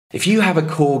If you have a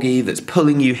Corgi that's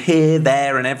pulling you here,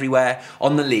 there and everywhere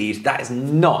on the lead, that is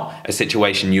not a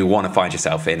situation you want to find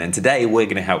yourself in, and today we're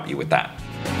going to help you with that.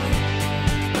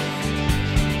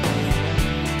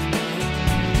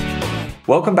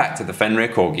 Welcome back to the Fenrir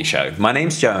Corgi Show. My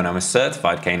name's Joe and I'm a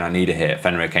certified canine leader here at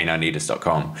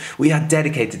FenrirCanineLeaders.com. We are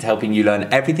dedicated to helping you learn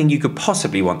everything you could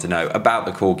possibly want to know about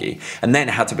the Corgi and then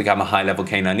how to become a high-level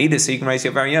canine leader so you can raise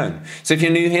your very own. So if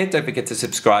you're new here, don't forget to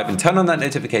subscribe and turn on that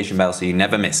notification bell so you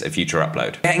never miss a future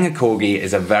upload. Getting a Corgi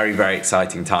is a very, very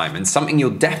exciting time, and something you'll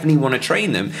definitely want to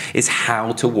train them is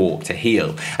how to walk to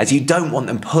heel, as you don't want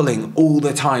them pulling all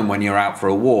the time when you're out for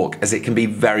a walk, as it can be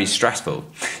very stressful.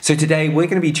 So today we're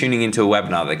going to be tuning into a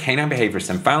webinar that canine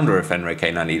behaviorist and founder of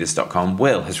FenrirCanineLeaders.com,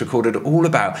 Will, has recorded all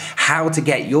about how to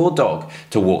get your dog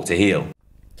to walk to heel.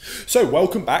 So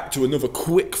welcome back to another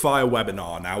quickfire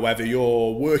webinar. Now, whether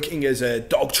you're working as a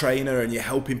dog trainer and you're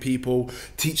helping people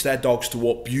teach their dogs to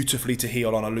walk beautifully to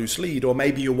heel on a loose lead, or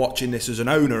maybe you're watching this as an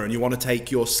owner and you want to take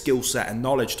your skill set and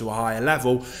knowledge to a higher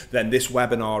level, then this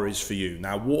webinar is for you.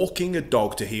 Now, walking a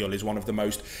dog to heel is one of the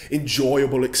most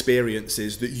enjoyable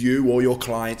experiences that you or your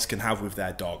clients can have with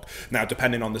their dog. Now,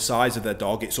 depending on the size of their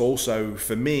dog, it's also,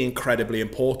 for me, incredibly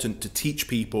important to teach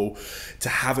people to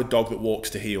have a dog that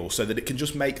walks to heel so that it can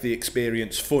just make the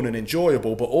experience fun and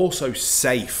enjoyable, but also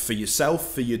safe for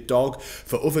yourself, for your dog,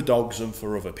 for other dogs and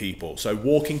for other people. So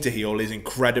walking to heel is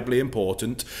incredibly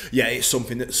important. Yeah, it's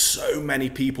something that so many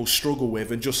people struggle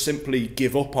with and just simply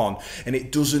give up on, and it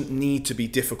doesn't need to be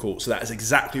difficult. So that is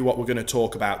exactly what we're going to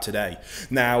talk about today.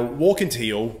 Now, walking to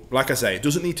heel, like I say, it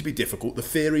doesn't need to be difficult. The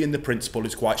theory and the principle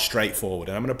is quite straightforward,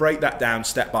 and I'm going to break that down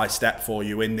step by step for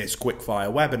you in this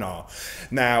quickfire webinar.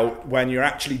 Now, when you're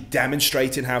actually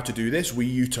demonstrating how to do this,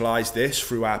 we utilize this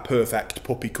through our Perfect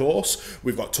Puppy course.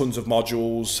 We've got tons of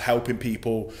modules helping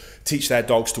people teach their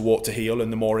dogs to walk to heel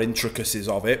and the more intricacies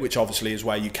of it, which obviously is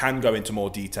where you can go into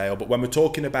more detail. But when we're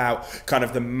talking about kind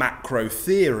of the macro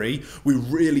theory, we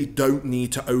really don't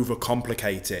need to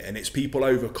overcomplicate it. And it's people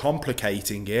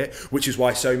overcomplicating it, which is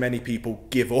why so many people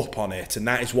give up on it. And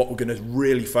that is what we're going to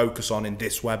really focus on in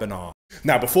this webinar.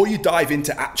 Now, before you dive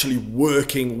into actually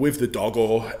working with the dog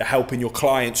or helping your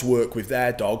clients work with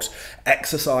their dogs,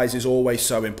 exercise is always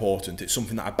so important. It's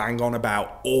something that I bang on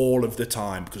about all of the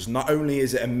time, because not only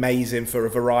is it amazing for a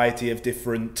variety of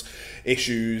different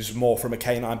issues, more from a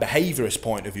canine behaviorist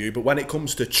point of view, but when it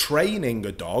comes to training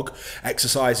a dog,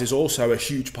 exercise is also a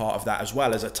huge part of that as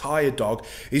well, as a tired dog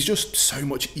is just so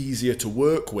much easier to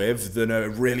work with than a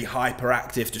really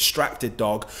hyperactive, distracted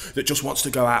dog that just wants to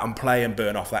go out and play and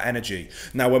burn off that energy.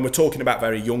 Now, when we're talking about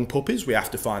very young puppies, we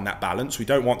have to find that balance. We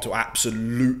don't want to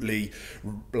absolutely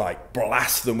like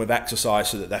blast them with exercise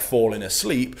so that they're falling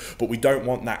asleep, but we don't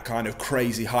want that kind of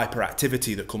crazy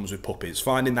hyperactivity that comes with puppies.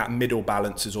 Finding that middle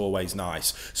balance is always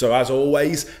nice. So as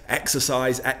always,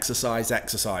 exercise, exercise,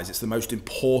 exercise. It's the most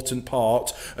important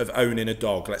part of owning a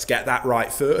dog. Let's get that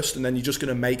right first, and then you're just going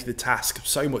to make the task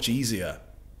so much easier.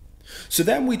 So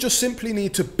then we just simply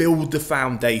need to build the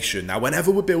foundation. Now, whenever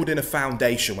we're building a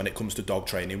foundation when it comes to dog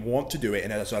training, we want to do it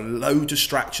in as a low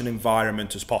distraction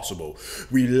environment as possible.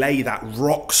 We lay that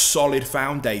rock solid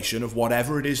foundation of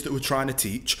whatever it is that we're trying to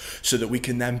teach so that we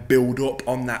can then build up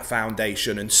on that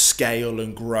foundation and scale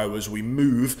and grow as we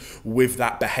move with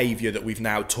that behavior that we've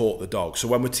now taught the dog. So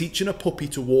when we're teaching a puppy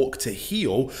to walk to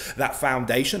heel, that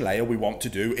foundation layer we want to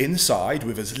do inside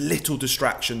with as little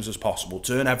distractions as possible.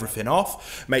 Turn everything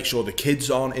off, make sure the kids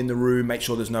aren't in the room, make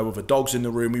sure there's no other dogs in the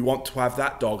room. We want to have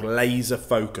that dog laser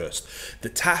focused. The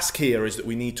task here is that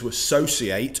we need to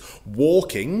associate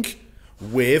walking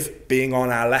with being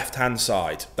on our left hand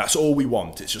side. That's all we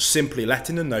want. It's just simply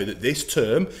letting them know that this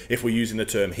term, if we're using the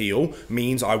term heel,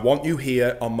 means I want you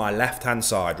here on my left hand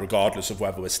side, regardless of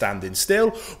whether we're standing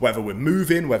still, whether we're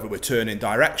moving, whether we're turning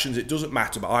directions, it doesn't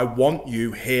matter, but I want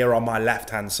you here on my left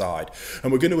hand side.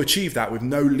 And we're going to achieve that with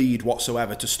no lead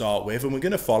whatsoever to start with, and we're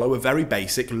going to follow a very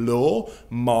basic lure,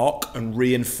 mark and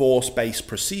reinforce based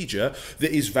procedure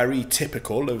that is very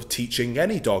typical of teaching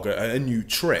any dog a new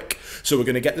trick. So we're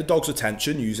going to get the dog's attention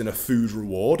using a food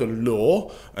reward, a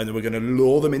lure, and then we're going to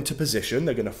lure them into position.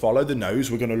 They're going to follow the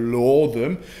nose. We're going to lure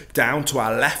them down to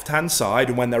our left hand side,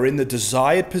 and when they're in the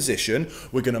desired position,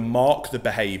 we're going to mark the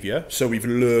behavior. So we've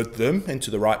lured them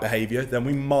into the right behavior, then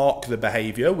we mark the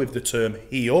behavior with the term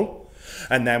heel,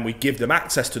 And then we give them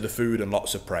access to the food and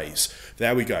lots of praise.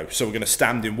 There we go. So we're going to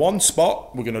stand in one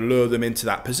spot, we're going to lure them into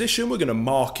that position, we're going to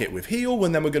mark it with heel,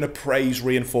 and then we're going to praise,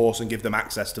 reinforce, and give them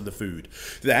access to the food.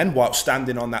 Then, while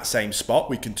standing on that same spot,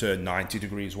 we can turn 90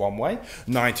 degrees one way,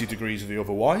 90 degrees the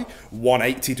other way,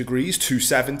 180 degrees,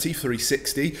 270,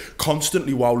 360,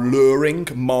 constantly while luring,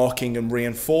 marking, and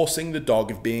reinforcing the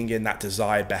dog of being in that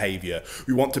desired behavior.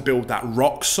 We want to build that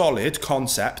rock solid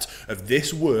concept of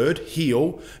this word,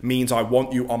 heel, means I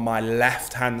want you on my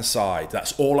left hand side.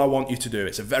 That's all I want you to do.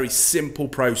 It's a very simple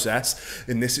process,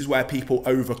 and this is where people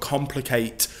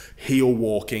overcomplicate heel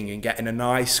walking and getting a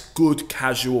nice, good,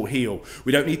 casual heel.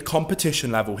 We don't need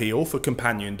competition level heel for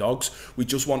companion dogs. We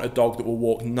just want a dog that will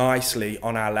walk nicely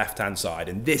on our left hand side,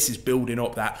 and this is building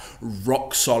up that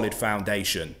rock solid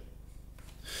foundation.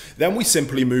 Then we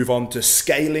simply move on to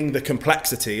scaling the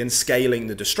complexity and scaling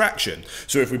the distraction.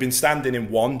 So if we've been standing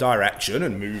in one direction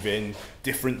and moving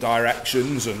different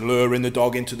directions and luring the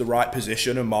dog into the right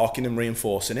position and marking and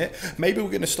reinforcing it, maybe we're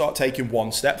going to start taking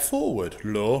one step forward,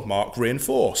 lure, mark,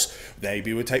 reinforce.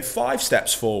 Maybe we'll take 5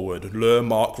 steps forward, lure,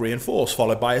 mark, reinforce,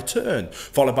 followed by a turn,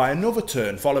 followed by another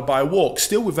turn, followed by a walk,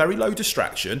 still with very low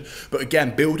distraction, but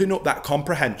again, building up that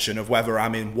comprehension of whether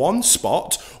I'm in one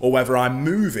spot or whether I'm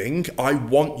moving. I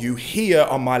want you here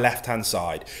on my left-hand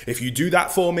side. If you do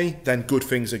that for me, then good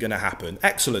things are going to happen.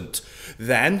 Excellent.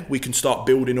 Then we can start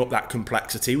building up that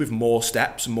complexity with more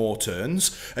steps, more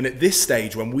turns. And at this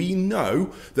stage, when we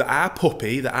know that our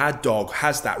puppy, that our dog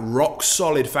has that rock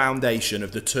solid foundation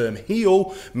of the term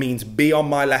heel means be on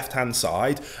my left-hand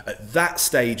side, at that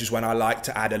stage is when I like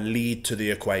to add a lead to the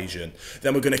equation.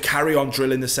 Then we're going to carry on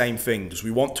drilling the same things.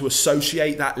 We want to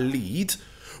associate that lead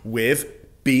with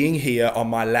being here on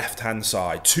my left-hand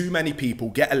side. Too many people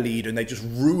get a lead and they just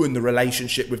ruin the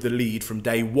relationship with the lead from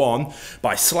day one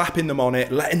by slapping them on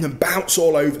it, letting them bounce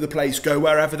all over the place, go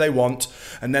wherever they want,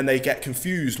 and then they get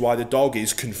confused why the dog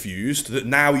is confused, that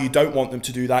now you don't want them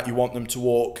to do that, you want them to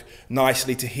walk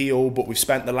nicely to heel, but we've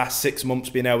spent the last 6 months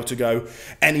being able to go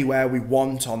anywhere we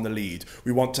want on the lead.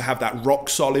 We want to have that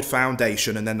rock-solid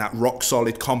foundation and then that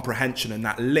rock-solid comprehension and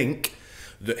that link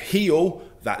that heel,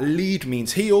 that lead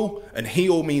means heel, and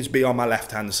heel means be on my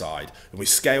left-hand side. And we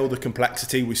scale the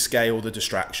complexity, we scale the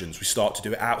distractions. We start to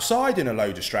do it outside in a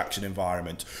low distraction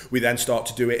environment. We then start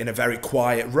to do it in a very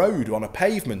quiet road, on a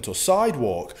pavement or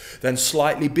sidewalk, then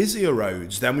slightly busier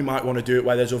roads. Then we might want to do it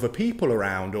where there's other people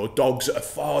around or dogs at a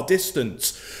far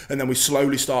distance. And then we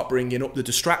slowly start bringing up the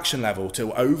distraction level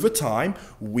till over time,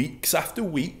 weeks after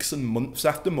weeks and months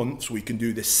after months, we can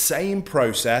do this same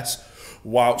process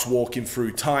whilst walking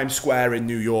through Times Square in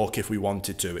New York if we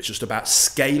wanted to. It's just about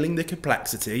scaling the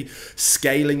complexity,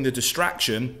 scaling the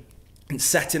distraction, and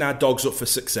setting our dogs up for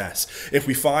success. If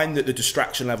we find that the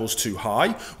distraction level's too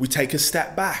high, we take a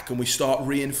step back and we start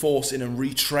reinforcing and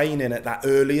retraining at that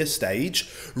earlier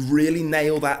stage, really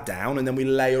nail that down, and then we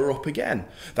layer up again.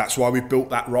 That's why we built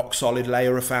that rock solid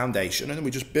layer of foundation, and then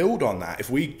we just build on that. If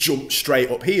we jump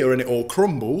straight up here and it all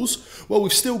crumbles, well,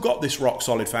 we've still got this rock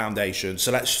solid foundation.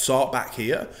 So let's start back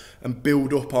here and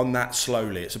build up on that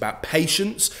slowly. It's about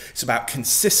patience, it's about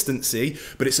consistency,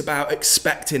 but it's about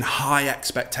expecting high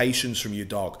expectations from your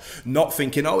dog. Not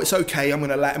thinking, oh, it's okay, I'm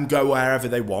going to let them go wherever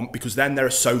they want, because then they're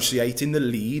associating the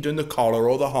lead and the collar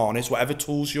or the harness, whatever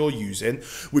tools you're using,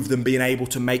 with them being able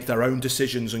to make their own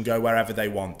decisions and go wherever they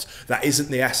want. That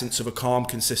isn't the essence of a calm,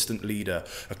 consistent leader.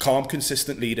 A calm,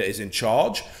 consistent leader is in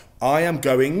charge. I am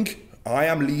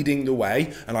leading the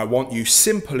way, and I want you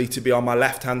simply to be on my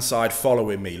left-hand side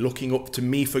following me, looking up to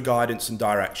me for guidance and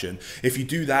direction. If you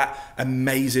do that,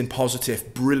 amazing,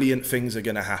 positive, brilliant things are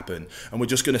going to happen. And we're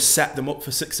just going to set them up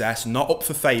for success, not up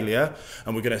for failure.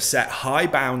 And we're going to set high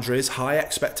boundaries, high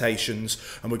expectations,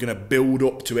 and we're going to build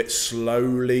up to it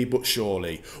slowly but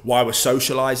surely. While we're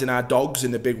socializing our dogs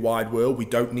in the big wide world, we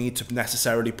don't need to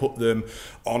necessarily put them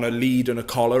on a lead and a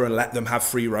collar and let them have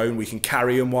free roam. We can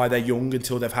carry them while they're young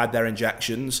until they've had their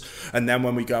injections, and then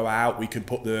when we go out we can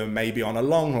put them maybe on a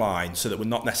long line so that we're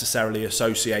not necessarily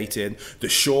associating the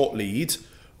short lead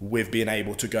with being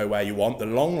able to go where you want. The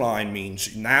long line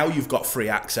means now you've got free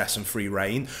access and free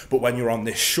rein, but when you're on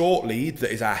this short lead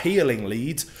that is our healing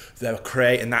lead, they're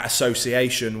creating that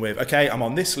association with, okay, I'm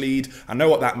on this lead, I know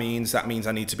what that means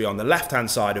I need to be on the left hand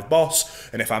side of boss,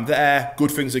 and if I'm there, good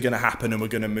things are going to happen and we're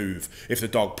going to move. If the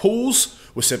dog pulls,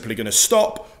 we're simply going to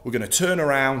stop, we're going to turn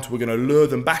around, we're going to lure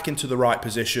them back into the right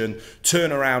position,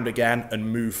 turn around again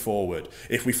and move forward.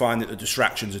 If we find that the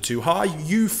distractions are too high,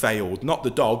 you failed, not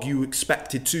the dog. You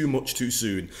expected too much too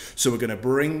soon. So we're going to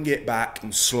bring it back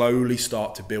and slowly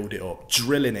start to build it up,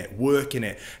 drilling it, working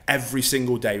it every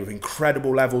single day with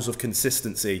incredible levels of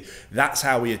consistency. That's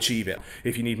how we achieve it.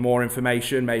 If you need more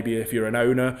information, maybe if you're an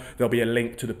owner, there'll be a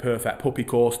link to the Perfect Puppy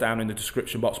course down in the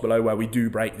description box below where we do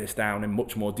break this down in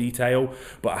much more detail.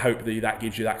 But I hope that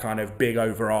gives you that kind of big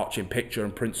overarching picture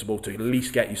and principle to at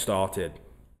least get you started.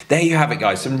 There you have it,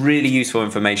 guys. Some really useful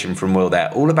information from Will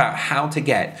there, all about how to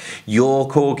get your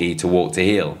Corgi to walk to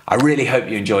heel. I really hope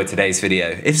you enjoyed today's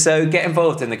video. If so, get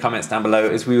involved in the comments down below,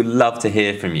 as we would love to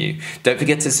hear from you. Don't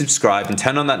forget to subscribe and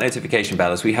turn on that notification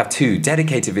bell, as we have 2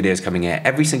 dedicated videos coming here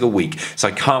every single week. So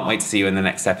I can't wait to see you in the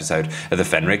next episode of the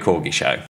Fenrir Corgi Show.